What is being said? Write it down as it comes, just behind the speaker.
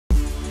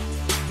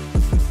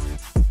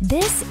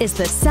This is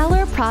the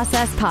Seller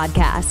Process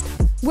Podcast,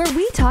 where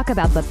we talk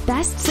about the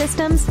best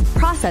systems,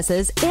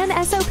 processes, and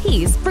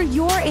SOPs for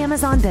your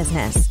Amazon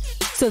business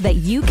so that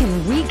you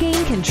can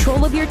regain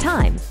control of your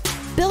time,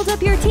 build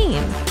up your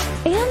team,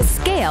 and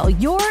scale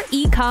your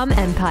e-com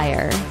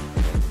empire.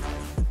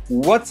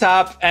 What's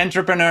up,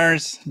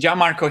 entrepreneurs?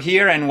 Gianmarco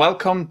here, and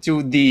welcome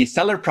to the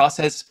Seller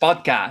Process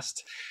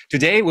Podcast.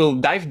 Today, we'll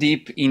dive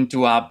deep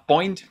into a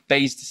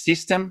point-based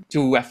system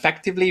to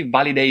effectively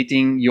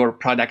validating your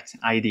product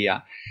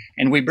idea.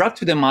 And we brought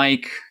to the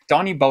mic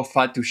Tony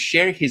Boffa to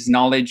share his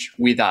knowledge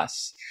with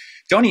us.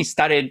 Tony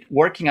started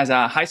working as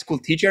a high school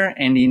teacher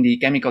and in the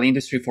chemical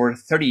industry for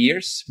 30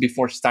 years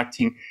before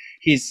starting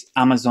his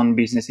Amazon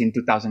business in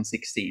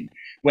 2016,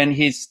 when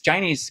his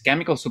Chinese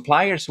chemical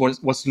suppliers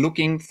was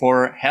looking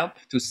for help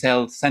to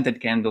sell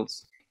scented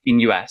candles in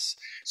US.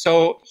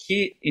 So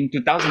he, in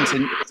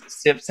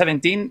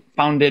 2017,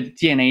 founded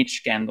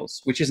T&H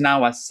Candles, which is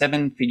now a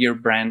 7-figure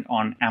brand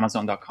on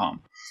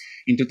Amazon.com.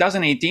 In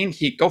 2018,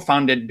 he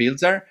co-founded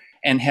Builder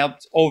and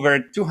helped over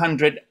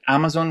 200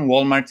 Amazon,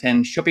 Walmart,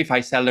 and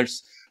Shopify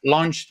sellers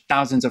launch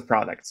thousands of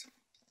products.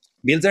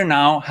 Builder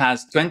now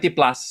has 20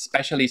 plus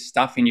specialist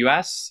staff in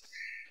US,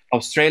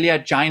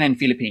 Australia, China, and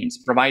Philippines,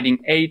 providing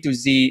A to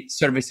Z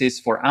services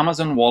for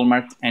Amazon,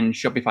 Walmart, and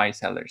Shopify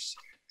sellers.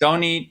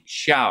 Tony,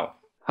 ciao.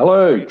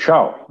 Hello,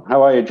 ciao.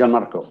 How are you,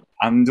 Gianmarco?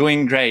 I'm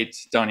doing great,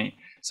 Tony.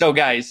 So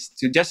guys,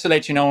 just to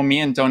let you know, me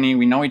and Tony,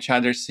 we know each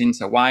other since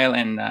a while,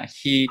 and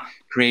he's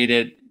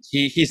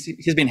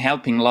been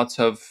helping lots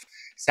of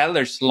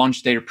sellers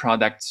launch their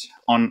products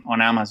on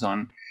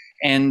Amazon.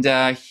 And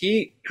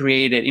he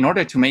created, in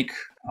order to make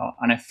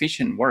an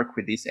efficient work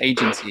with this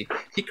agency,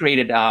 he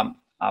created a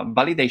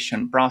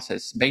validation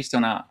process based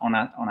on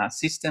a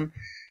system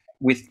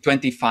with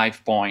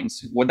 25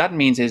 points. What that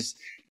means is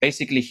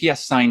basically he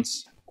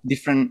assigns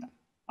different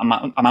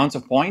amounts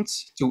of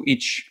points to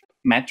each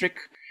metric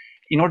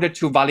in order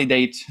to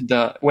validate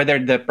whether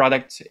the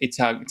product it's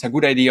a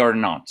good idea or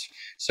not.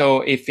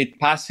 So if it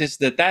passes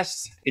the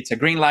test, it's a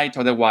green light.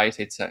 Otherwise,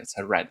 it's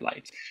a red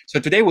light. So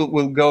today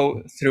we'll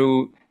go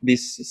through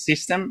this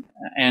system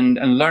and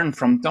learn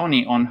from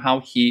Tony on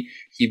how he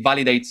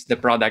validates the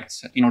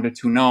products in order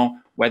to know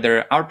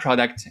whether our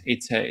product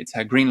it's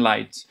a green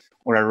light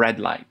or a red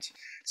light.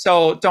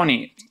 So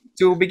Tony,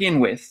 to begin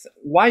with,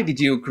 why did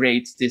you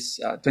create this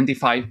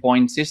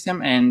 25-point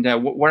system, and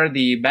what are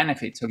the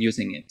benefits of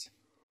using it?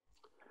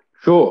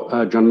 Sure,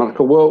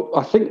 Gianmarco. Well,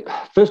 I think,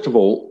 first of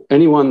all,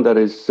 anyone that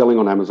is selling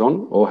on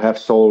Amazon or have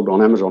sold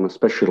on Amazon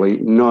especially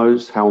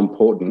knows how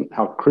important,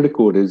 how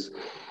critical it is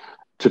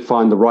to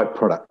find the right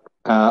product.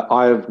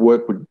 I have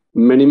worked with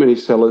many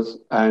sellers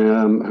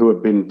who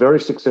have been very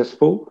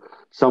successful,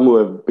 some who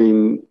have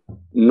been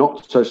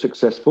not so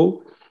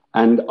successful,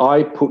 and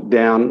I put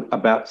down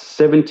about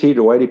 70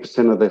 to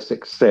 80% of their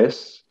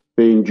success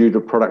being due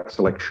to product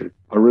selection.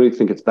 I really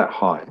think it's that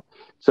high.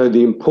 So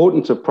the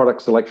importance of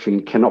product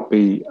selection cannot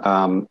be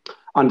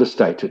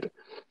understated.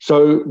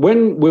 So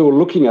when we were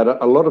looking at it,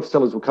 a lot of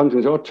sellers will come to me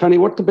and say, "Oh, Tony,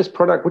 what's the best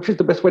product? Which is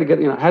the best way to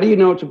get it? How do you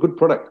know it's a good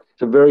product?"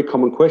 It's a very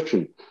common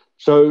question.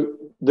 So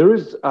there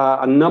is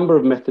a number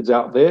of methods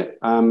out there.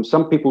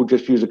 Some people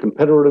just use a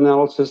competitor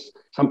analysis.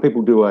 Some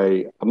people do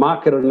a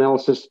market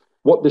analysis.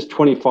 What this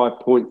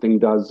 25-point thing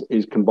does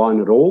is combine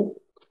it all.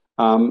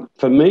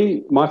 For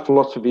me, my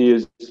philosophy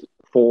is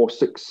for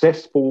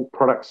successful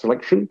product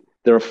selection,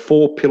 there are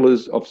 4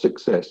 pillars of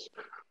success.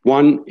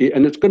 One,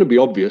 and it's going to be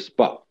obvious,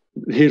 but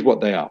here's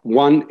what they are.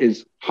 1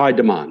 is high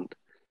demand.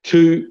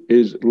 2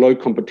 is low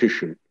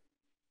competition.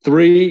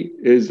 3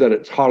 is that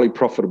it's highly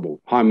profitable,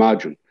 high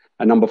margin.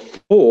 And number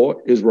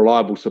 4 is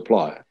reliable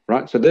supplier,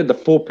 right? So they're the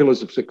 4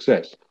 pillars of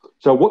success.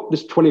 So what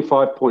this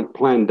 25-point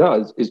plan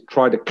does is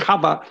try to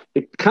cover,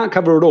 it can't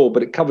cover it all,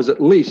 but it covers at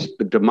least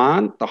the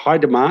demand, the high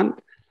demand,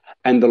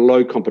 and the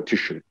low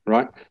competition,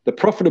 right? The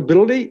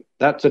profitability,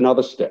 that's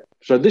another step.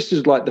 So this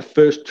is like the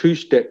first 2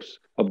 steps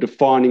of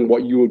defining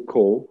what you would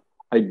call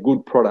a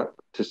good product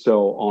to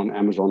sell on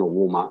Amazon or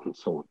Walmart and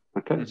so on,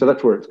 okay? Mm-hmm. So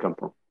that's where it's come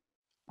from.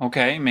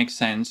 Okay, makes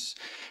sense.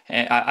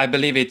 I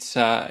believe it's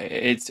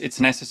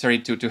necessary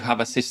to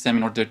have a system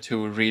in order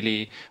to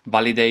really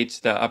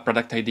validate a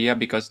product idea,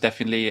 because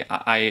definitely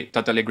I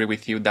totally agree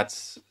with you.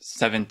 That's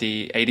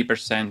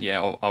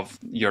 70-80% of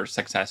your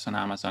success on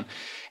Amazon.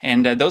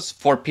 And those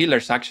 4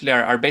 pillars actually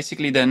are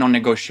basically the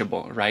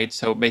non-negotiable, right?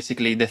 So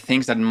basically the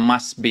things that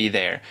must be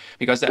there,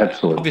 because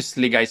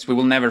obviously, guys, we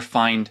will never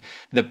find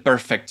the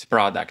perfect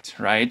product,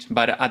 right?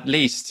 But at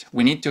least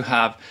we need to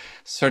have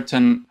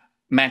certain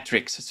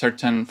metrics,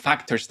 certain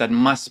factors that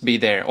must be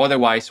there.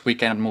 Otherwise, we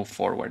cannot move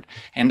forward.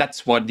 And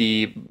that's what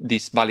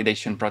this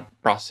validation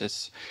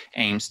process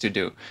aims to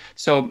do.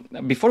 So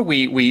before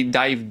we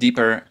dive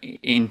deeper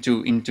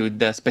into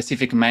the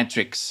specific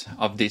metrics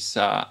of this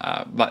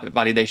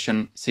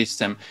validation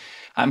system,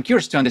 I'm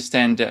curious to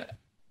understand,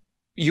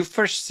 you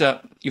first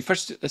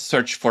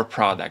search for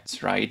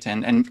products, right?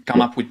 And come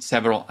up with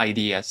several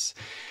ideas.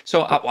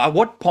 So at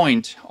what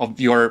point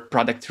of your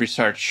product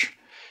research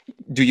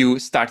do you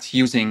start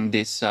using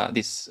this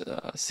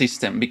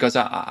system? Because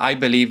I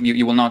believe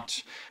you will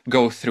not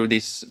go through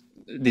this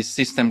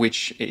system,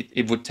 which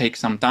it would take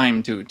some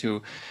time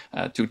to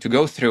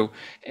go through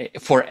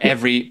for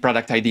every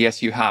product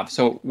ideas you have.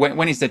 So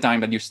when is the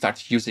time that you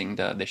start using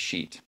the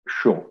sheet?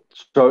 Sure.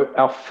 So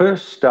our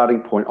first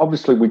starting point,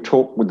 obviously we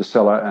talk with the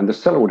seller, and the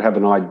seller would have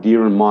an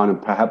idea in mind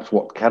of perhaps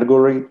what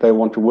category they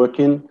want to work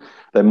in.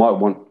 They might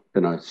want,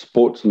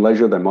 sports and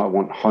leisure. They might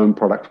want home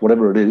products,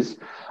 whatever it is.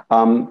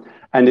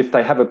 And if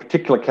they have a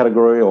particular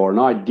category or an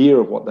idea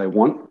of what they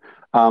want,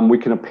 we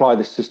can apply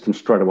the system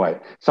straight away.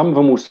 Some of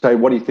them will say,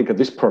 what do you think of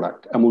this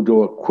product? And we'll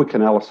do a quick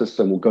analysis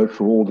and we'll go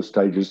through all the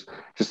stages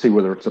to see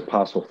whether it's a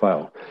pass or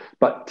fail.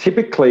 But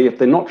typically, if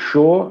they're not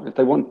sure, if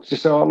they want to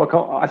say, oh, look,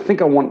 I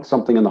think I want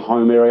something in the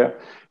home area,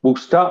 we'll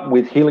start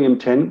with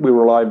helium-10. We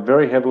rely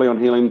very heavily on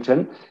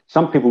helium-10.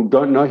 Some people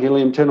don't know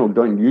helium-10 or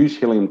don't use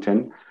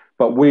helium-10,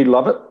 but we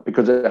love it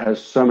because it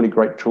has so many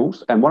great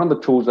tools. And one of the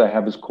tools they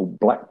have is called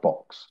Black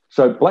Box.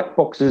 So Black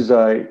Box is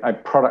a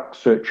product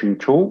searching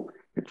tool.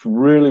 It's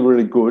really,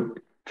 really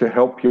good to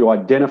help you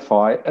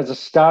identify, as a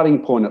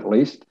starting point at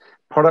least,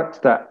 products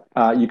that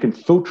you can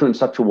filter in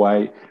such a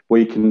way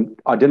where you can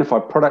identify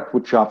products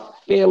which are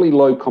fairly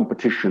low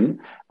competition,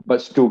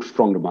 but still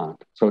strong demand.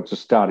 So it's a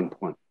starting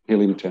point,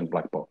 helium-10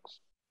 Black Box.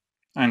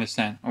 I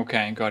understand.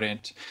 Okay, got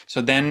it.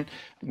 So then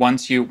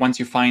once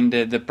you find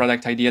the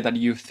product idea that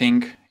you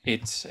think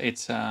it's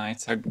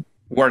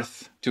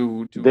worth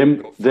to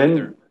go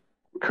further.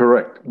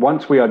 Correct.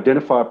 Once we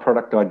identify a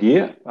product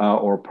idea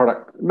or a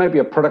product, maybe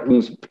a product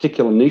in a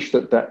particular niche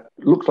that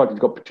looks like it's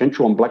got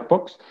potential on Black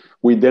Box,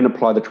 we then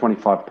apply the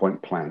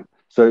 25-point plan.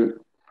 So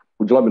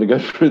would you like me to go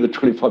through the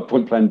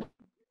 25-point plan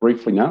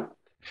briefly now?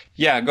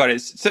 Yeah, got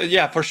it. So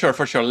yeah, for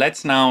sure.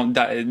 Let's now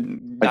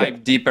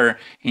dive deeper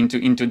into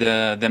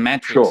the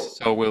metrics. Sure.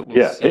 So we'll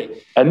see.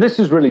 And this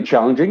is really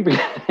challenging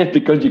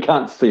because you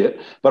can't see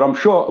it, but I'm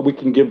sure we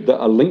can give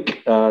a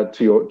link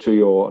to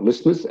your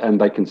listeners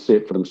and they can see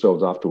it for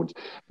themselves afterwards.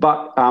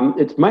 But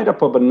it's made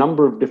up of a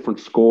number of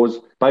different scores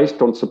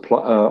based on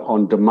supply,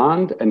 on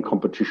demand and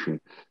competition.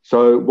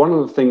 So one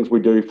of the things we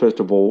do, first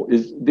of all,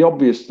 is the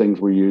obvious things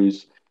we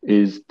use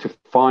is to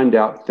find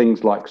out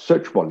things like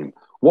search volume.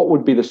 What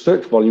would be the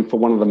search volume for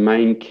one of the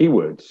main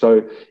keywords?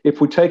 So if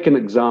we take an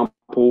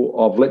example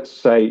of, let's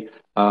say,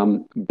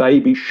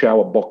 baby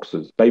shower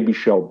boxes.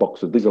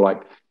 These are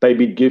like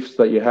baby gifts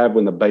that you have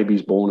when the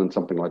baby's born and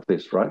something like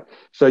this, right?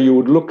 So you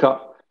would look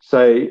up,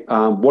 say,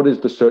 what is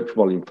the search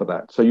volume for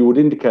that? So you would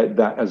indicate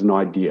that as an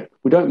idea.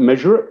 We don't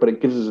measure it, but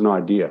it gives us an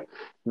idea.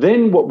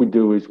 Then what we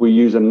do is we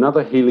use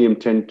another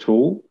helium-10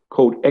 tool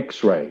called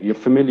X-ray. You're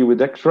familiar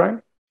with X-ray?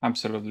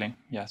 Absolutely,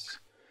 yes.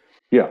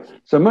 Yeah.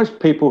 So most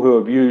people who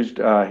have used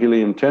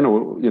helium-10,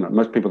 or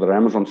most people that are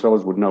Amazon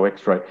sellers would know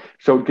X-ray.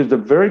 So it gives a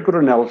very good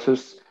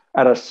analysis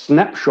at a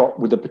snapshot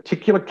with a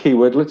particular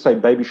keyword, let's say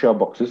baby shower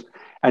boxes,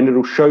 and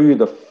it'll show you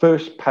the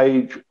first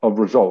page of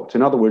results.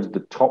 In other words, the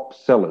top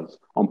sellers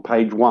on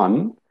page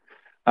 1,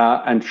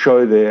 and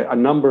show there a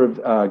number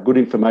of good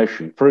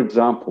information. For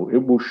example,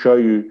 it will show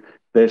you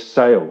their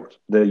sales,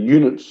 their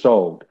units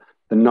sold,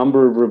 the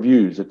number of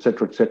reviews, et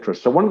cetera, et cetera.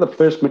 So one of the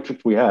first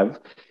metrics we have,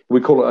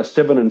 we call it a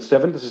 7 and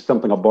 7. This is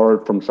something I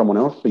borrowed from someone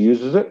else who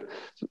uses it.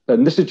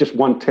 And this is just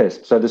one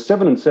test. So the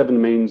 7 and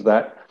 7 means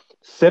that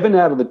 7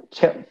 out of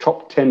the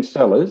top 10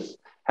 sellers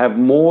have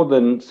more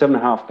than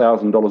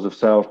 $7,500 of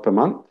sales per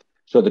month.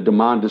 So the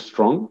demand is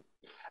strong.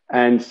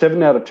 And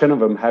 7 out of 10 of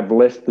them have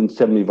less than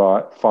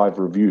 75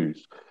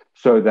 reviews.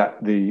 So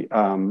that the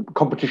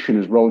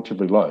competition is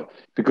relatively low,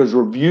 because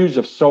reviews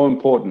are so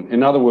important.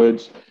 In other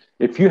words,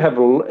 if you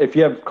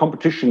have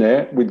competition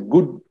there with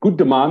good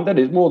demand, that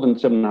is more than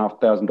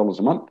 $7,500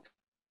 a month,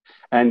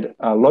 and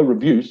low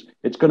reviews,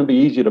 it's going to be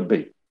easier to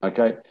beat.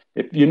 Okay,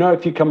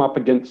 if you come up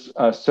against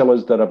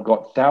sellers that have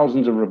got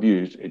thousands of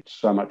reviews, it's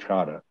so much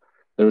harder.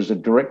 There is a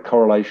direct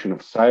correlation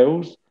of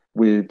sales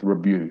with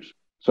reviews.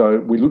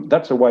 So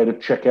that's a way to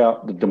check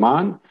out the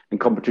demand and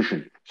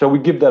competition. So we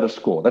give that a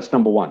score. That's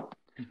number one,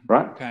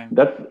 right? Okay.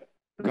 Got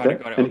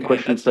it. Any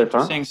questions so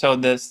far? So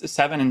the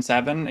 7 and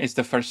 7 is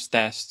the first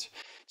test.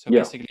 So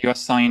basically, you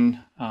assign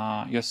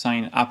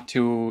up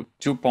to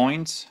 2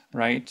 points,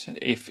 right?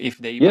 If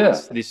they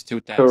pass these two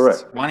tests.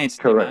 Correct. One is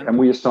correct, demand. and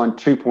we assign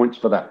 2 points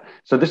for that.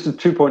 So this is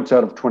 2 points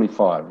out of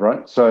 25,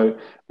 right? So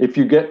if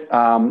you get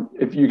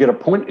a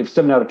point, if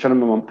 7 out of 10 of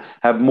them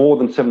have more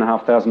than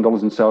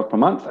 $7,500 in sales per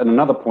month, and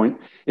another point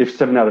if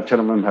 7 out of 10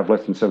 of them have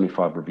less than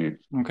 75 reviews.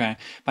 Okay,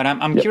 but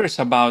I'm curious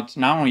about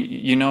now.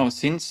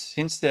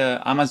 Since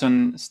the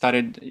Amazon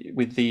started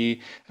with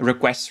the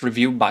request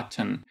review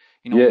button.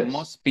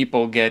 Most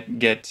people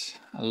get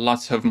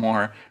lots of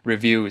more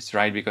reviews,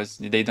 right?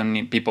 Because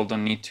people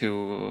don't need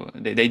to,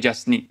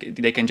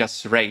 they can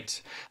just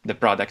rate the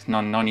product,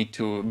 no need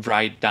to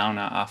write down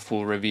a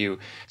full review.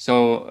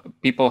 So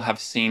people have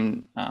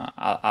seen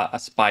a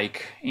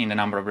spike in the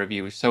number of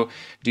reviews. So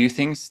do you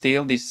think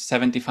still these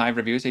 75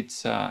 reviews,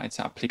 it's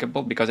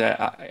applicable? Because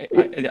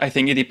I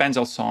think it depends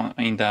also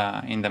in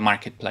the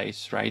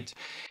marketplace, right?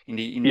 In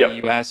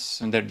the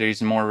US,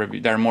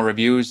 there are more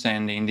reviews,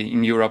 and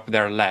in Europe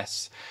there are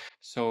less.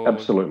 So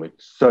absolutely.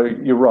 So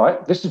you're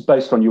right. This is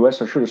based on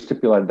US. I should have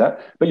stipulated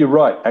that. But you're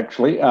right,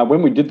 actually.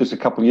 When we did this a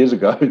couple of years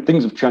ago,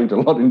 things have changed a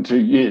lot in 2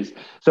 years.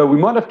 So we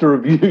might have to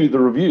review the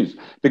reviews,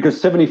 because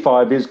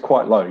 75 is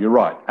quite low. You're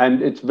right.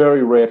 And it's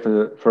very rare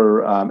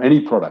for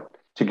any product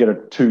to get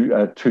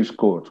a two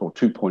scores or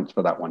 2 points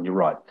for that one. You're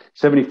right.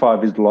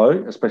 75 is low,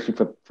 especially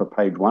for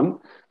page one.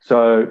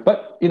 So,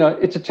 but,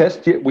 it's a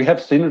test. We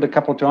have seen it a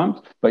couple of times,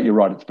 but you're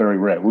right. It's very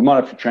rare. We might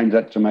have to change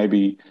that to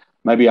maybe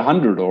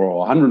 100 or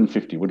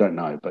 150, we don't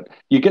know. But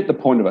you get the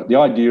point of it. The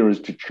idea is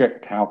to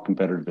check how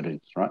competitive it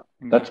is, right?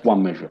 Exactly. That's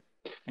one measure.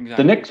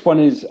 Exactly. The next one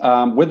is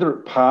whether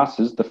it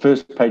passes, the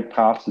first page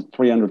passes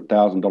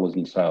 $300,000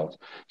 in sales.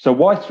 So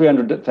why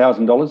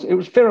 $300,000? It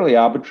was fairly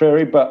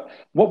arbitrary, but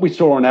what we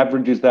saw on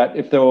average is that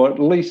if there were at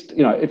least,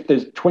 if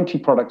there's 20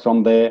 products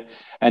on there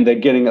and they're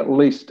getting at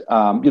least,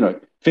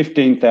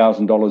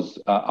 $15,000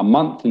 a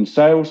month in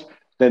sales,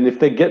 then if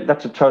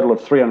that's a total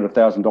of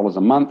 $300,000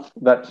 a month,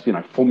 that's,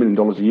 $4 million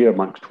a year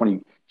amongst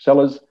 20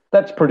 sellers.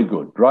 That's pretty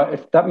good, right?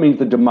 If that means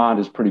the demand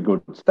is pretty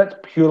good. So that's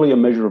purely a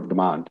measure of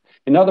demand.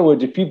 In other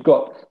words, if you've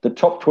got the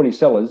top 20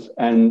 sellers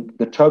and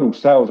the total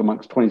sales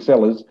amongst 20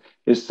 sellers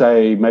is,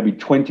 say, maybe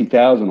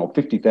 20,000 or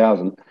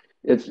 50,000,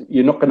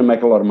 you're not going to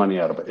make a lot of money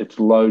out of it. It's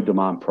low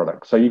demand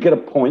product. So you get a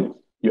point,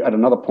 you add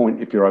another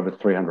point if you're over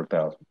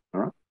 300,000,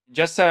 all right?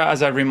 Just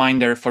as a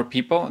reminder for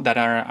people that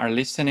are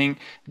listening,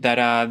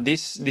 that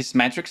these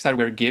metrics that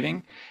we're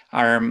giving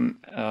are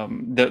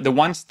the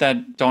ones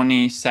that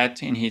Tony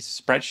set in his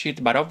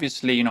spreadsheet. But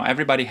obviously,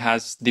 everybody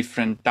has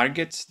different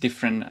targets,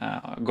 different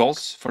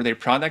goals for their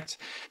product.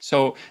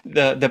 So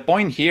the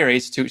point here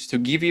is to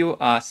give you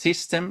a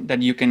system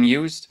that you can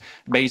use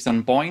based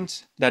on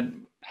points that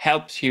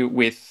helps you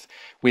with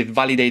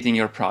validating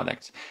your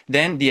product.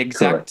 Then the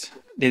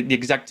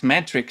exact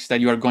metrics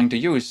that you are going to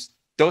use,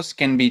 those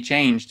can be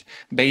changed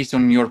based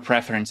on your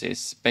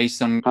preferences,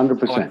 based on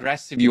 100%. How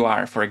aggressive you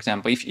are, for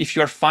example. If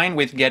you're fine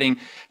with getting,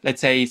 let's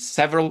say,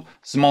 several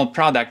small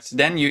products,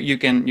 then you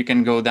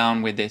can go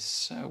down with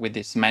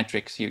this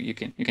metrics. You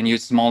can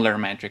use smaller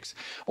metrics.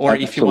 Or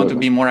Absolutely. If you want to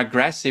be more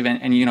aggressive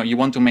and you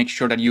want to make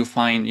sure that you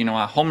find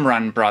a home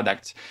run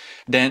product,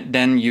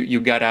 then you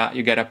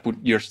gotta put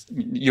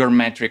your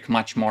metric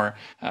much more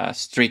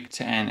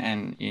strict,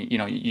 and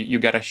you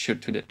gotta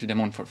shoot to the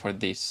moon for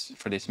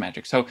this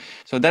metric. So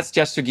that's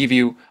just to give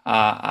you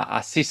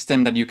a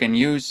system that you can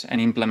use and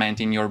implement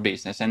in your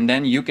business, and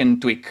then you can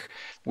tweak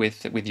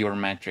with your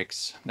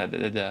metrics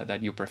that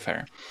you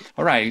prefer.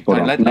 All right,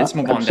 let's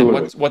move on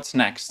then. What's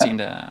next in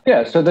the...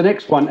 Yeah, so the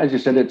next one, as you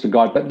said, it's a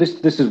guide, but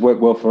this has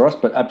worked well for us,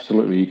 but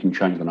absolutely you can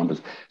change the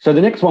numbers. So the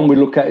next one we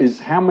look at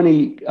is how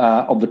many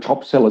of the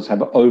top sellers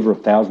have over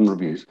 1,000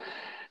 reviews.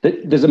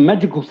 There's a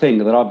magical thing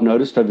that I've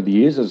noticed over the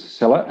years as a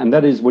seller, and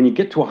that is when you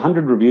get to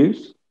 100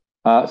 reviews,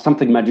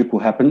 something magical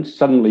happens.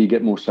 Suddenly you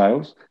get more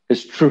sales.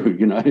 It's true,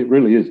 it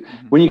really is.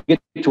 Mm-hmm. When you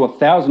get to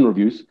 1,000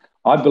 reviews,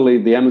 I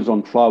believe the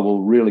Amazon flywheel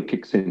really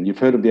kicks in. You've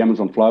heard of the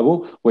Amazon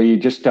flywheel, where you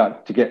just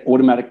start to get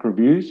automatic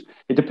reviews.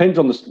 It depends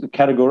on the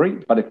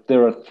category, but if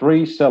there are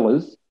 3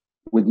 sellers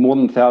with more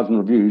than 1,000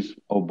 reviews,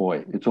 oh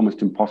boy, it's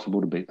almost impossible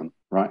to beat them,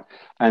 right?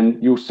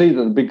 And you'll see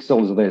that the big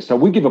sellers are there. So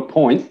we give a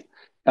point.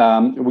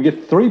 We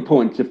get 3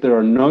 points if there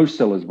are no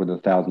sellers with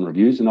 1,000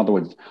 reviews. In other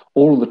words,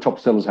 all of the top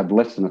sellers have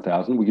less than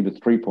 1,000. We give you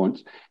 3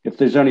 points. If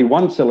there's only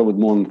one seller with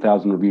more than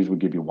 1,000 reviews, we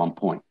give you 1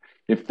 point.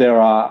 If there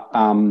are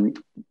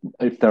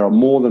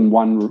more than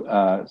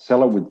one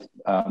seller with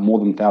more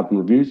than 1,000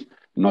 reviews,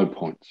 no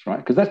points, right?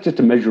 Because that's just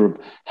a measure of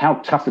how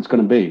tough it's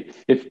going to be.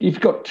 If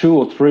you've got 2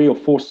 or 3 or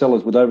 4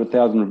 sellers with over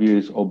 1,000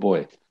 reviews, oh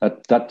boy,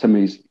 that to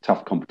me is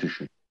tough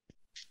competition.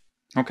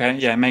 Okay,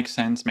 yeah, makes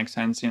sense.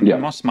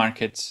 In most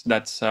markets,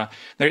 that's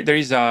there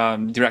is a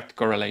direct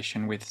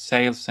correlation with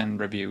sales and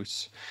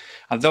reviews.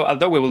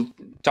 Although we will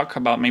talk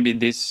about maybe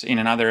this in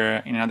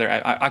another.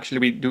 Actually,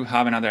 we do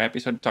have another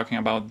episode talking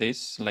about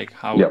this, like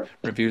how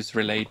reviews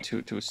relate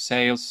to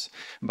sales.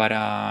 But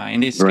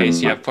in this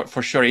case,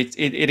 for sure, it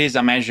is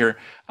a measure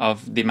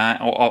of demand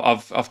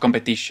of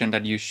competition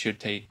that you should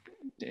take.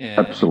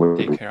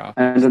 Absolutely. Take care of.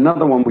 And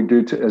another one we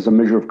do as a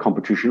measure of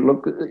competition.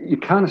 Look, you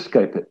can't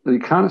escape it. You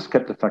can't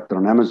escape the fact that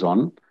on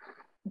Amazon,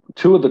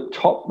 2 of the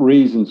top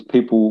reasons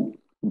people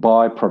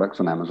buy products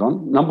on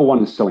Amazon, number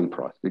one is selling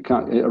price.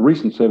 A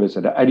recent survey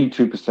said that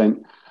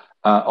 82%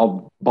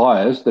 of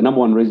buyers, the number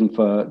one reason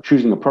for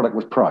choosing a product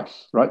was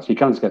price, right? So you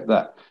can't escape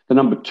that. The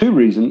number 2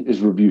 reason is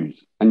reviews,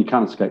 and you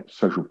can't escape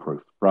social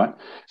proof, right?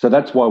 So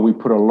that's why we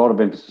put a lot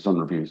of emphasis on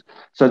reviews.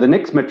 So the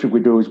next metric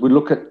we do is we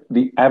look at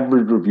the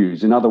average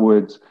reviews. In other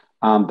words,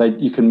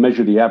 you can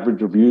measure the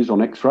average reviews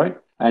on X-ray,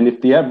 And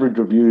if the average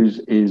reviews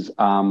is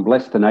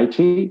less than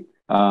 80,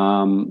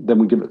 then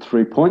we give it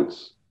 3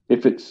 points.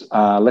 If it's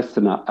less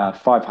than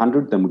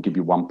 500, then we give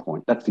you 1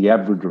 point. That's the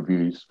average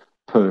reviews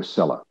per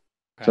seller.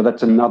 Okay. So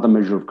that's another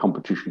measure of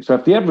competition. So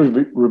if the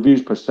average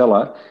reviews per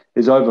seller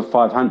is over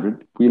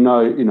 500, you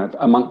know,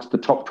 amongst the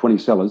top 20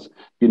 sellers,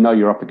 you know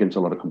you're up against a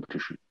lot of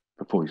competition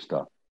before you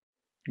start.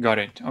 Got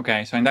it.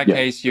 Okay. So in that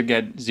case, you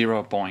get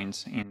 0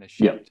 points in the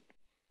sheet. Yeah.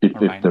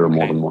 If there are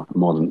more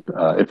than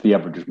if the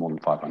average is more than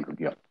 500,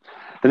 yeah.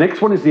 The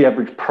next one is the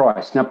average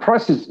price. Now,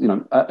 price is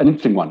an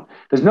interesting one.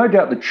 There's no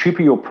doubt the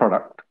cheaper your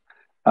product,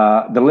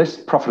 the less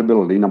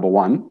profitability. Number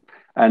one,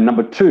 and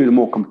number two, the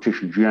more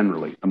competition.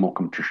 Generally, the more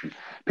competition.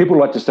 People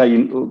like to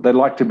say they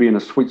like to be in a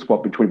sweet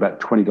spot between about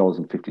 $20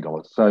 and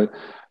 $50. So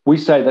we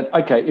say that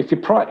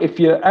if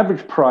your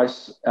average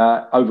price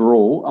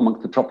overall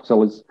amongst the top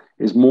sellers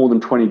is more than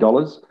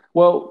 $20,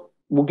 well,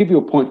 we'll give you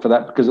a point for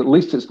that because at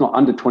least it's not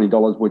under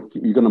 $20, which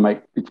you're going to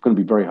make. It's going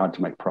to be very hard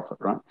to make profit,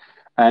 right?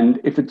 And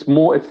if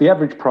the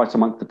average price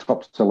amongst the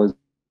top sellers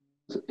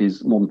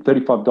is more than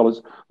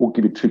 $35, we'll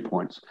give you 2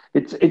 points.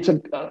 It's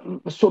a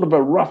sort of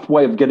a rough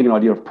way of getting an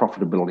idea of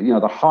profitability.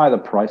 The higher the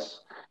price,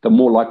 the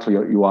more likely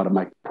you are to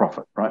make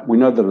profit, right? We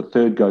know that a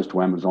third goes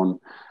to Amazon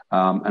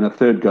and a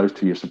third goes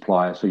to your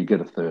supplier, so you get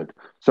a third.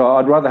 So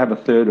I'd rather have a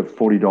third of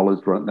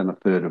 $40 than a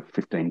third of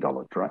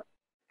 $15, right?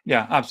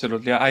 Yeah,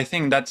 absolutely. I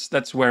think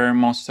that's where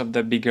most of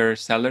the bigger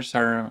sellers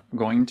are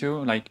going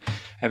to. Like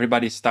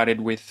everybody started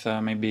with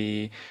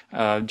maybe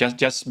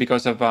just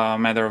because of a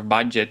matter of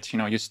budget.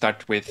 You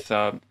start with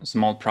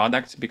small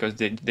products because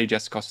they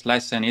just cost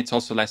less, and it's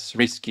also less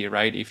risky,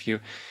 right? If you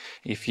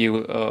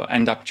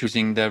end up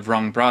choosing the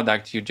wrong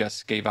product, you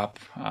just gave up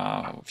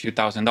a few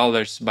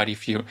 $1,000s. But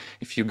if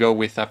you go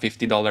with a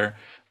 $50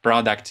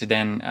 product,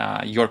 then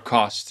your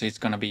cost is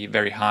going to be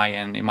very high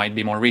and it might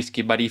be more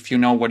risky. But if you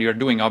know what you're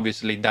doing,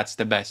 obviously that's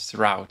the best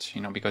route,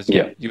 because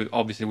you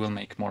obviously will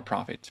make more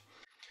profit.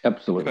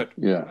 Absolutely.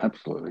 Yeah,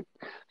 absolutely.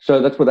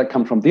 So that's where that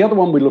comes from. The other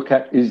one we look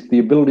at is the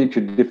ability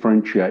to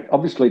differentiate.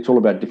 Obviously, it's all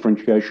about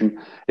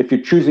differentiation. If you're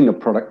choosing a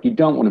product, you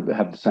don't want to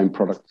have the same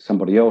product as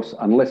somebody else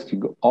unless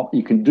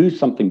you can do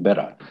something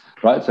better,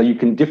 right? So you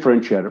can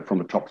differentiate it from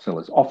the top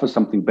sellers, offer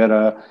something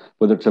better,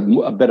 whether it's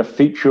a better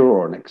feature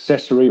or an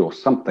accessory or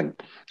something.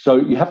 So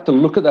you have to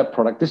look at that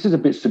product. This is a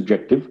bit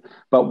subjective,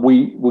 but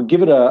we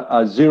give it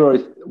a 0,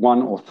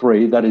 1, or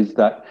 3. That is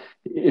that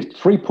if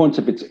 3 points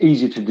if it's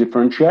easy to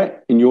differentiate,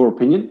 in your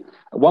opinion,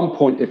 1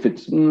 point if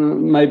it's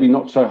maybe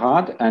not so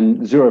hard,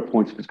 and 0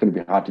 points if it's going to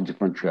be hard to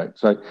differentiate.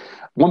 So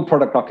one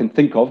product I can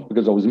think of,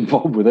 because I was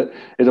involved with it,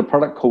 is a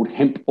product called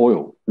hemp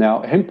oil.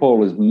 Now, hemp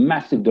oil is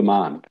massive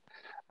demand,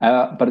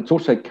 but it's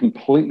also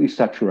completely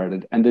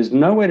saturated, and there's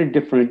no way to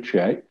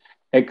differentiate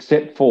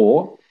except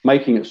for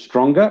making it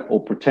stronger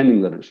or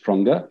pretending that it's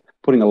stronger,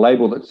 putting a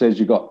label that says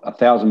you've got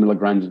 1,000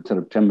 milligrams instead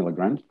of 10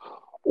 milligrams,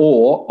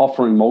 or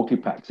offering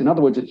multi-packs. In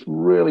other words, it's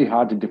really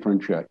hard to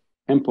differentiate.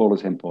 Hemp oil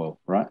is hemp oil,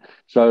 right?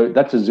 So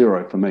that's a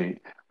 0 for me.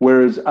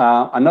 Whereas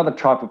another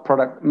type of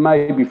product,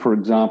 maybe, for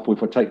example,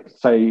 if I take,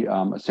 say,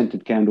 a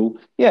scented candle,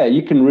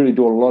 you can really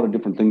do a lot of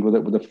different things with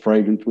it, with the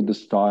fragrance, with the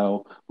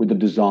style, with the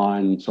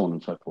design, and so on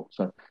and so forth.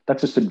 So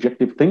that's a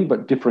subjective thing,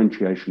 but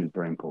differentiation is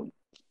very important.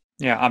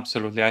 Yeah,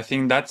 absolutely. I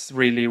think that's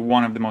really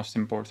one of the most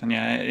important.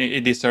 Yeah,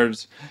 it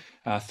deserves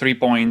 3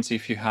 points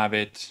if you have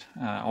it.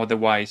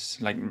 Otherwise,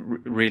 like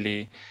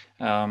really,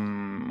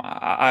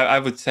 I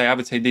would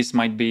say this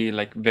might be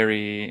like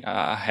very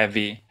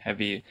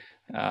heavy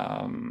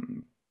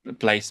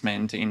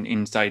placement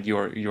inside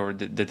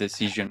the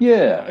decision.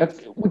 Yeah,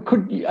 we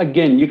could,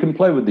 again, you can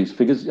play with these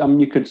figures.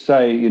 You could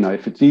say,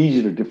 if it's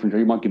easy to differentiate,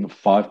 you might give it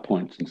 5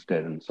 points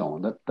instead, and so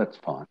on. That's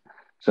fine.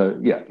 So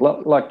yeah,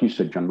 like you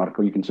said,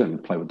 Gianmarco, you can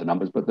certainly play with the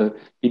numbers, but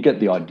you get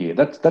the idea.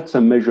 That's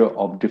a measure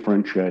of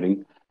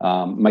differentiating,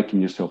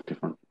 making yourself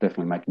different,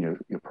 definitely making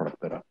your product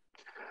better.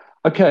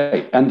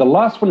 Okay, and the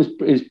last one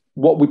is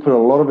what we put a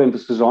lot of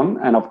emphasis on,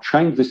 and I've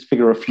changed this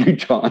figure a few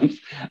times,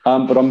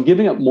 but I'm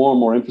giving it more and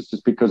more emphasis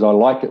because I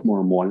like it more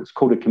and more. It's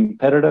called a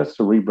competitor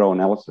cerebro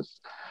analysis.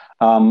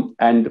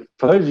 And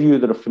for those of you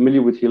that are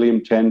familiar with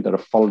Helium-10, that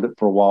have followed it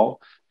for a while,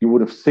 you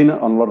would have seen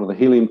it on a lot of the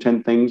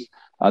Helium-10 things.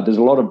 There's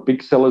a lot of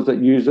big sellers that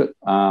use it.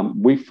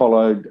 We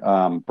followed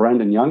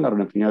Brandon Young. I don't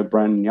know if you know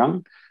Brandon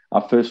Young. I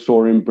first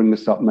saw him bring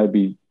this up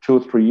maybe 2 or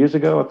 3 years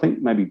ago, I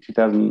think, maybe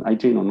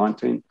 2018 or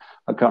 19.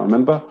 I can't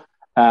remember.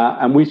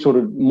 And we sort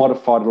of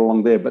modified it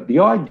along there. But the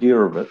idea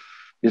of it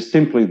is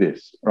simply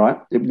this,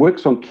 right? It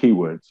works on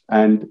keywords.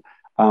 And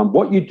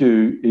what you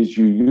do is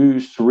you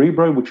use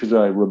Cerebro, which is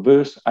a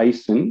reverse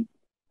ASIN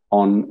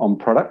on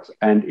products,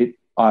 and it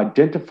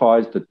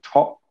identifies the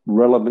top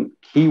relevant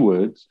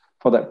keywords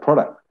for that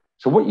product.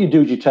 So what you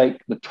do is you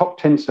take the top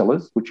 10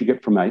 sellers, which you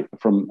get from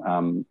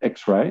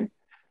X-Ray.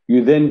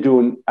 You then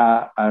do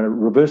a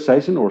reverse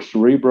ASIN or a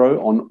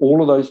Cerebro on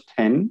all of those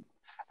 10.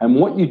 And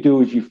what you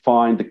do is you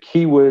find the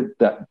keyword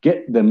that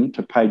get them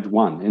to page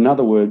 1. In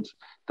other words,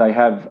 they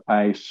have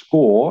a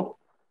score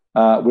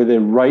where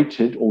they're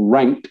rated or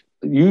ranked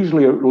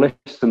usually less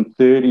than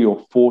 30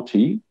 or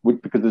 40,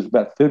 because there's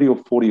about 30 or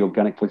 40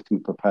 organic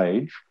listings per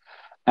page.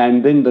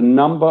 And then the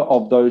number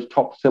of those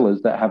top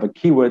sellers that have a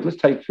keyword, let's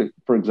take,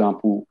 for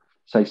example,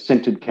 say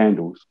scented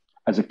candles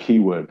as a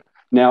keyword.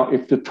 Now,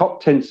 if the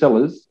top 10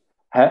 sellers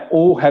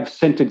all have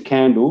scented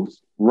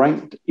candles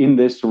ranked in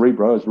their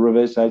Cerebro as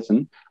reverse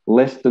ASIN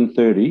less than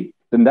 30,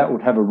 then that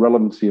would have a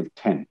relevancy of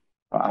 10,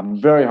 a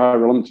very high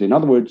relevancy. In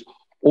other words,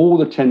 all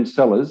the 10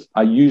 sellers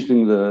are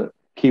using the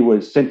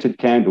keyword scented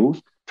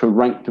candles to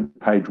rank to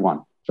page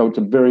 1. So it's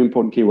a very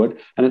important keyword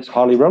and it's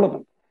highly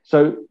relevant.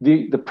 So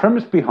the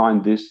premise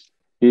behind this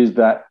is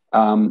that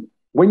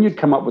when you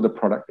come up with a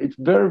product, it's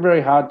very,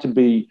 very hard to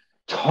be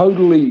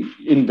totally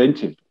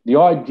inventive. The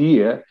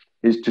idea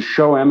is to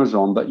show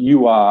Amazon that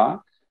you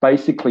are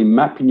basically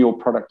mapping your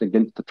product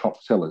against the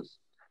top sellers.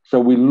 So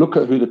we look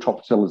at who the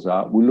top sellers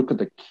are, we look at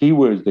the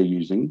keywords they're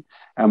using,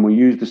 and we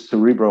use the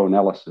Cerebro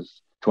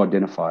analysis to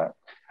identify it.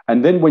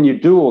 And then when you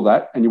do all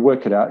that and you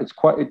work it out,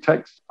 it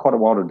takes quite a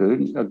while to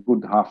do, a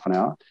good half an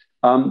hour.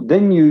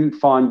 Then you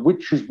find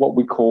which is what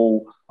we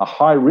call a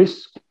high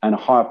risk and a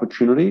high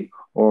opportunity,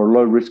 or a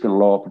low risk and a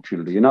low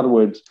opportunity. In other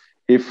words,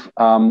 if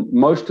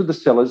most of the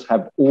sellers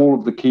have all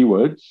of the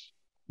keywords,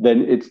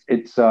 then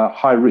it's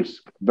high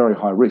risk, very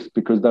high risk,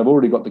 because they've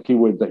already got the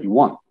keywords that you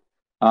want.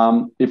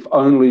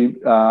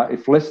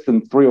 If less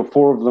than 3 or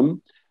 4 of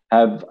them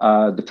have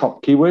the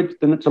top keywords,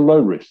 then it's a low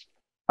risk.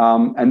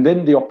 And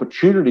then the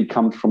opportunity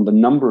comes from the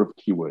number of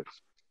keywords.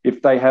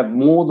 If they have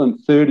more than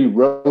 30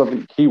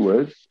 relevant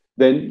keywords,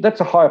 then that's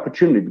a high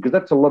opportunity, because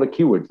that's a lot of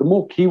keywords. The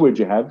more keywords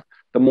you have,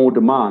 the more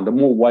demand, the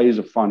more ways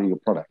of finding your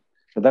product.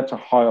 So that's a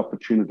high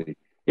opportunity.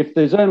 If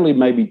there's only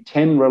maybe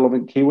 10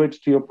 relevant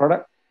keywords to your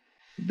product,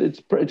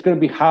 it's going to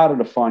be harder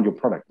to find your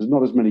product. There's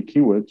not as many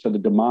keywords, so the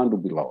demand will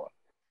be lower.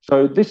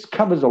 So this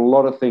covers a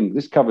lot of things.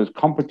 This covers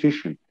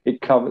competition.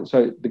 It covers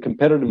the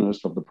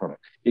competitiveness of the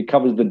product. It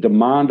covers the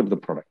demand of the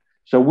product.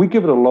 So we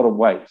give it a lot of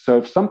weight. So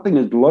if something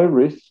is low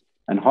risk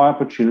and high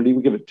opportunity,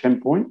 we give it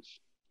 10 points.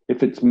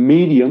 If it's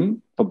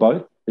medium for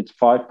both, it's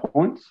 5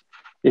 points.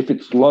 If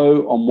it's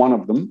low on one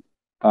of them,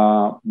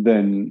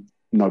 then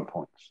no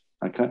points.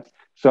 Okay.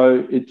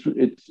 So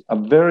it's a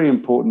very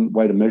important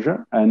way to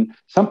measure. And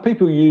some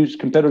people use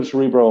competitive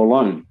Cerebro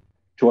alone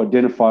to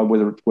identify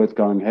whether it's worth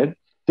going ahead.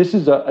 This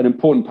is an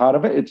important part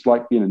of it. It's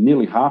like,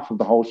 nearly half of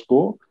the whole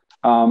score.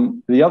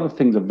 The other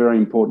things are very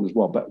important as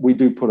well, but we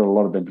do put a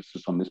lot of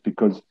emphasis on this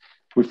because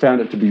we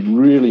found it to be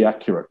really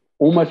accurate.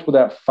 Almost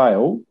without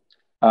fail,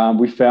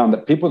 we found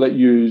that people that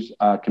use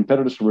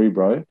competitive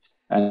Cerebro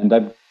and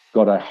they've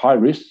got a high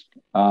risk,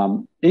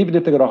 even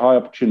if they've got a high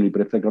opportunity, but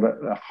if they've got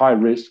a high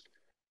risk,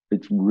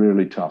 it's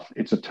really tough.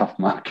 It's a tough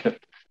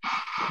market.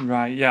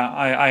 Right. Yeah,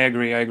 I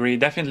agree.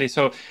 Definitely.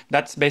 So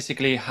that's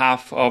basically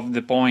half of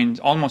the points,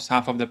 almost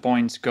half of the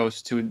points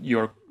goes to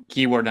your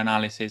keyword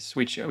analysis,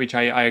 which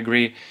I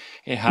agree,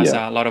 it has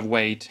a lot of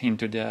weight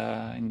into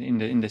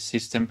in the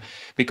system,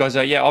 because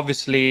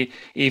obviously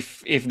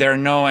if there are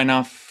no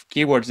enough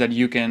keywords that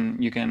you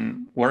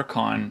can work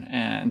on,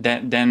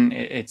 then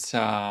it's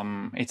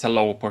a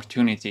low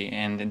opportunity,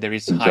 and there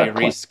is high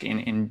risk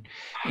in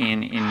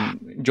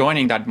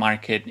joining that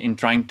market, in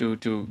trying to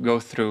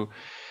go through,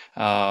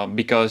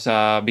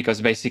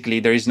 because basically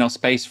there is no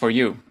space for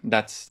you.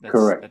 That's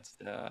correct.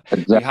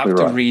 We have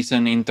to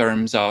reason in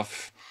terms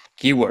of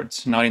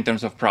keywords, not in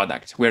terms of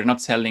product. We're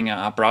not selling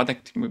a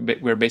product.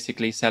 We're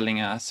basically selling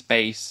a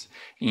space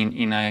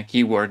in a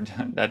keyword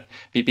that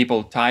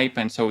people type,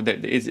 and so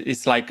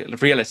it's like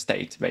real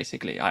estate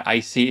basically.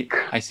 I see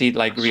it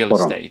like real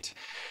estate.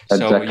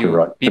 Exactly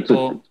right.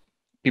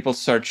 People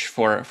search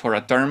for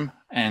a term,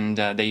 and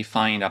they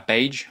find a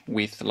page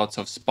with lots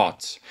of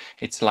spots.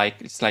 It's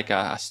like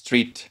a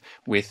street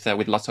with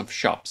lots of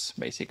shops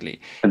basically.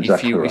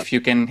 Exactly if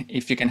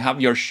you can have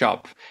your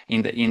shop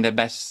in the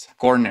best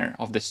corner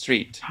of the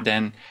street,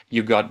 then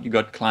you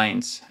got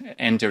clients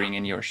entering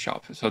in your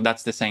shop. So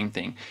that's the same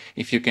thing.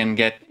 If you can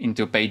get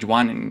into page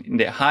 1, in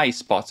the high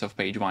spots of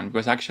page 1,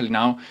 because actually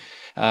now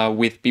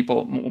with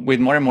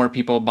more and more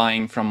people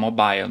buying from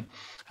mobile,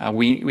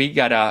 we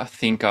gotta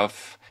think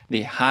of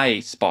the high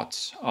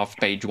spots of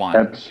page 1.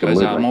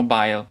 Absolutely. Because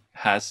mobile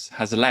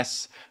has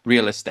less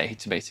real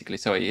estate basically,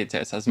 so it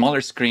has a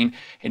smaller screen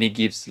and it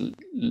gives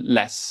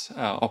less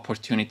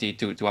opportunity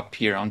to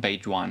appear on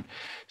page 1.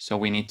 So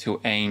we need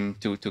to aim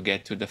to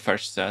get to the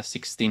first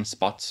 16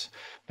 spots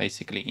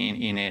basically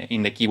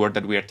in the keyword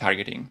that we are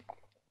targeting.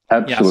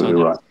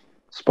 Absolutely right.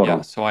 Spot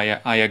on. So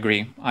I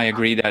agree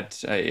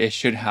that it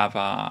should have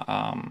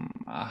a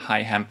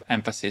high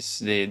emphasis,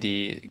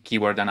 the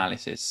keyword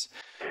analysis.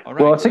 All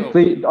right, well, I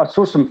think I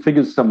saw some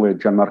figures somewhere,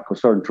 Gianmarco,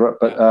 sorry to interrupt,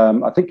 but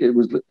I think it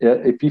was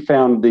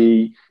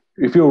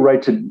if you were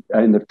rated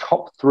in the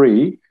top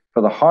 3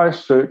 for the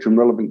highest search and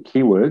relevant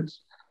keywords,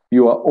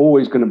 you are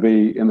always going to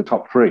be in the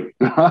top 3,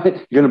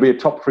 right? You're going to be a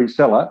top 3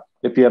 seller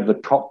if you have the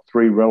top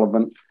 3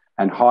 relevant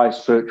and high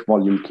search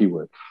volume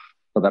keywords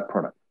for that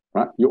product,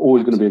 right? You're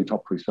always going to be in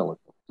top 3 sellers.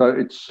 So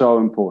it's so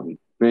important.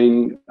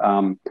 Being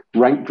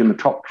ranked in the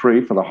top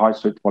 3 for the high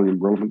search volume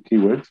relevant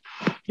keywords,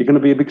 you're going to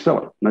be a big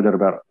seller, no doubt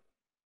about it.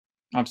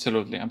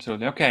 Absolutely,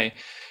 absolutely. Okay,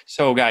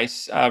 so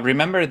guys,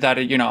 remember that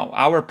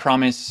our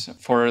promise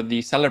for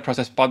the Seller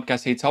Process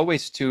podcast, it's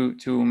always to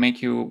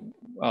make you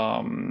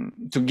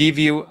to give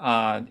you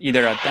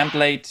either a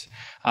template,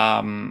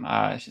 a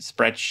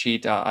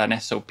spreadsheet, an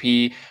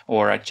SOP,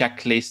 or a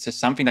checklist,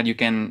 something that you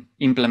can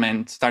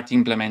start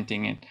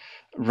implementing it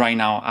right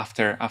now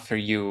after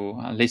you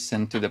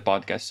listen to the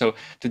podcast. So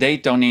today,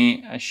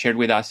 Tony shared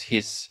with us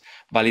his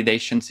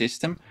validation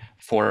system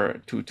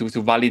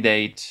to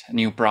validate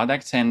new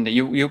products, and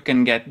you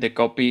can get the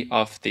copy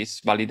of this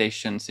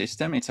validation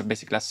system. It's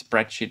basically a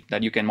spreadsheet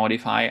that you can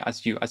modify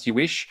as you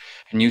wish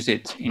and use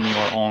it in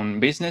your own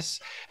business.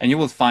 And you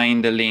will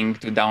find the link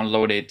to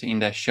download it in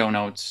the show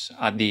notes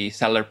at the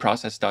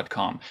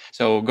sellerprocess.com.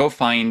 So go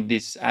find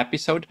this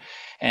episode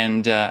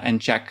and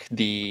check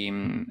the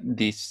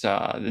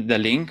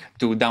link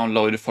to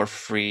download for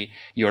free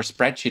your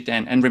spreadsheet.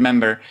 And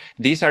remember,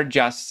 these are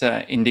just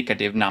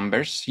indicative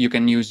numbers. You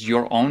can use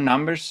your own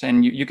numbers,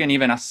 and you can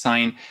even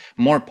assign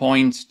more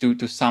points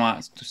to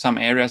some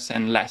areas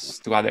and less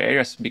to other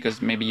areas,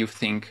 because maybe you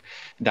think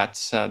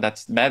that's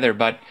better.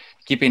 But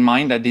keep in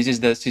mind that this is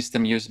the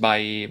system used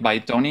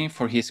by Tony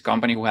for his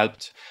company, who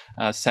helped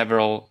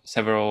several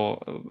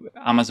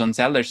Amazon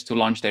sellers to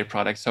launch their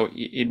products. So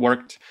it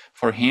worked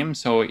for him,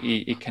 so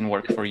it can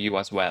work for you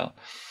as well.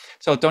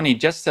 So Tony,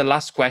 just the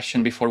last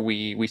question before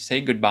we say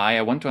goodbye.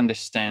 I want to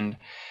understand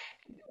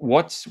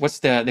what's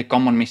the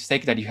common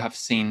mistake that you have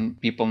seen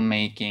people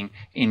making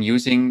in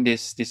using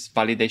this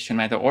validation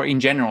method, or in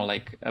general,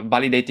 like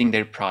validating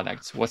their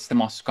products. What's the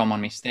most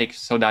common mistake,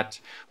 so that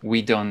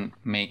we don't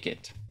make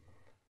it?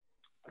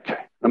 Okay,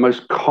 the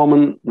most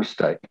common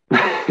mistake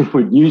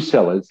with new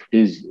sellers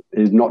is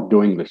not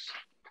doing this,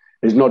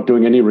 is not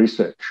doing any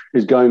research,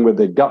 is going with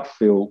their gut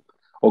feel,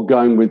 or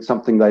going with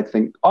something they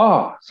think,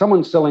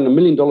 someone's selling $1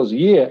 million a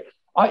year.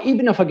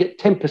 Even if I get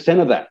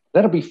 10% of that,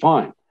 that'll be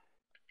fine.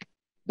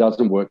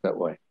 Doesn't work that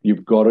way.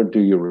 You've got to do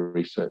your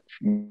research.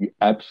 You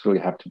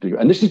absolutely have to do.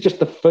 And this is just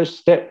the first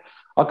step.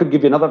 I could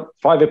give you another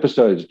 5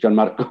 episodes,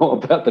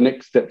 Gianmarco, about the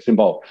next steps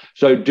involved.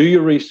 So do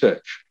your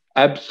research.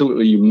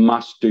 Absolutely, you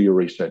must do your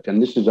research.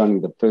 And this is only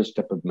the first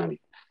step of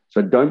many.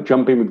 So don't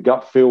jump in with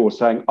gut feel or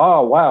saying,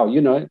 wow,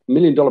 $1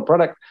 million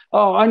product.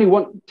 I only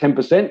want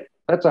 10%.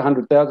 That's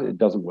 100,000. It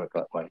doesn't work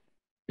that way.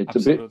 It's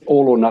Absolutely. A bit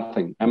all or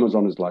nothing.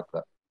 Amazon is like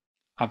that.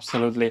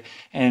 Absolutely.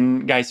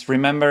 And guys,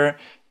 remember,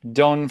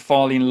 don't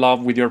fall in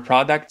love with your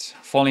product,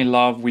 fall in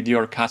love with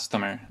your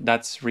customer.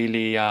 That's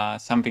really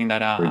something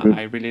that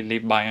I really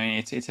live by. I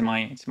mean, it's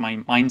my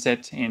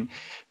mindset in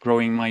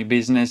growing my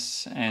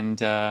business, and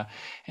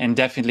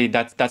definitely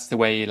that's the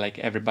way, like,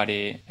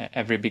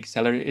 every big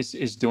seller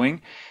is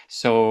doing.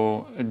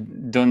 So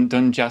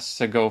don't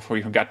just go for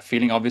your gut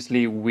feeling.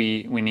 Obviously,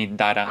 we need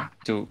data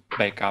to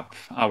back up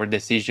our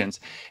decisions,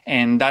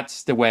 and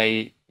that's the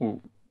way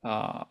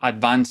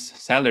advanced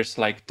sellers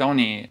like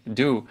Tony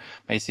do.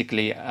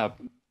 Basically,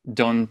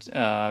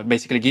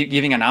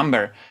 giving a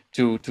number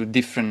to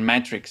different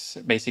metrics.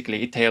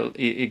 Basically,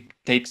 it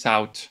takes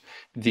out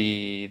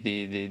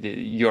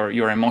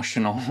your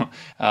emotional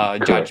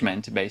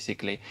judgment,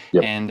 basically.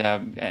 Yep.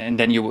 And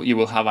then you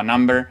will have a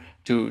number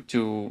to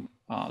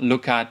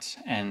look at,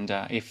 and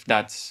if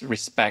that's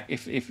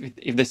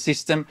if the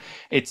system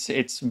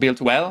it's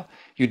built well,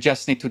 you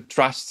just need to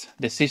trust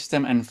the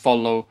system and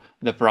follow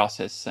the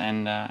process,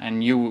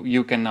 and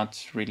you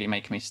cannot really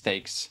make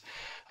mistakes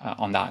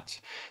on that.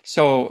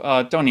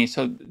 So Tony,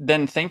 so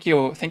then thank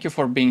you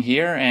for being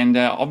here, and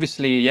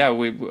obviously,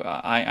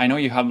 I know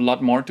you have a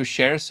lot more to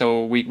share,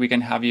 so we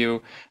can have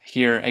you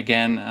here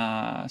again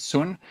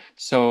soon.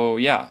 So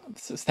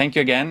thank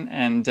you again,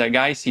 and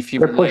guys, if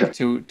you would like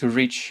to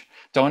reach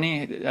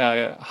Tony,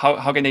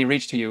 how can they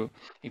reach to you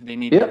if they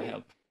need your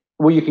help?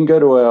 Well, you can go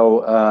to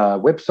our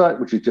website,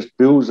 which is just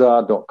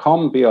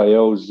bilzar.com,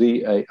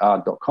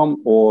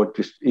 bilzar.com, or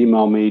just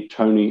email me,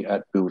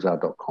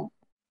 tony@bilzar.com.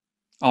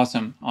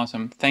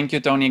 Awesome. Thank you,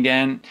 Tony,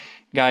 again.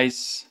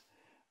 Guys,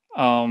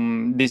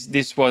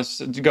 this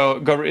was go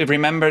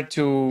remember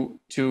to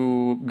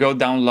go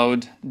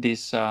download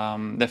this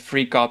the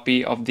free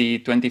copy of the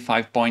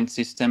 25-point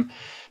system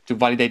to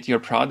validate your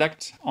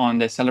product on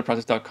the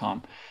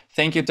sellerprocess.com.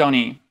 Thank you,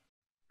 Tony.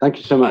 Thank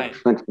you so much. Bye.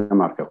 Thanks,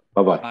 Marco.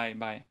 Bye-bye.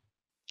 Bye.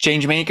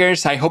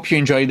 Changemakers, I hope you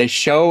enjoyed the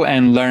show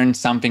and learned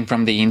something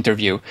from the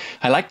interview.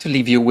 I like to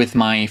leave you with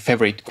my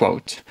favorite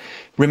quote.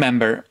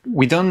 Remember,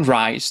 we don't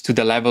rise to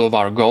the level of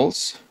our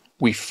goals.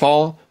 We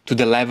fall to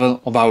the level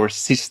of our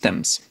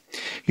systems.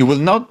 You will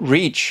not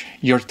reach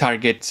your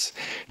targets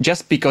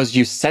just because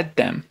you set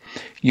them.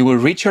 You will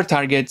reach your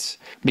targets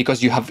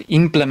because you have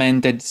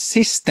implemented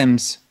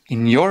systems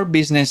in your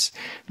business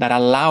that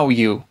allow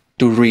you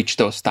to reach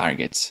those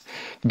targets.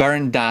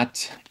 Burn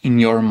that in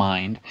your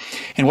mind.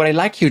 And what I'd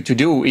like you to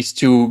do is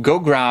to go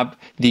grab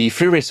the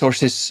free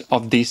resources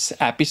of this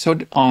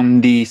episode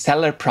on the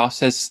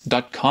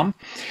sellerprocess.com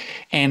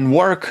and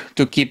work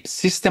to keep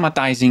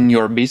systematizing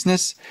your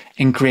business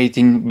and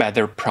creating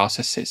better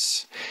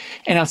processes.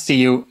 And I'll see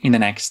you in the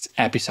next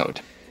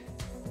episode.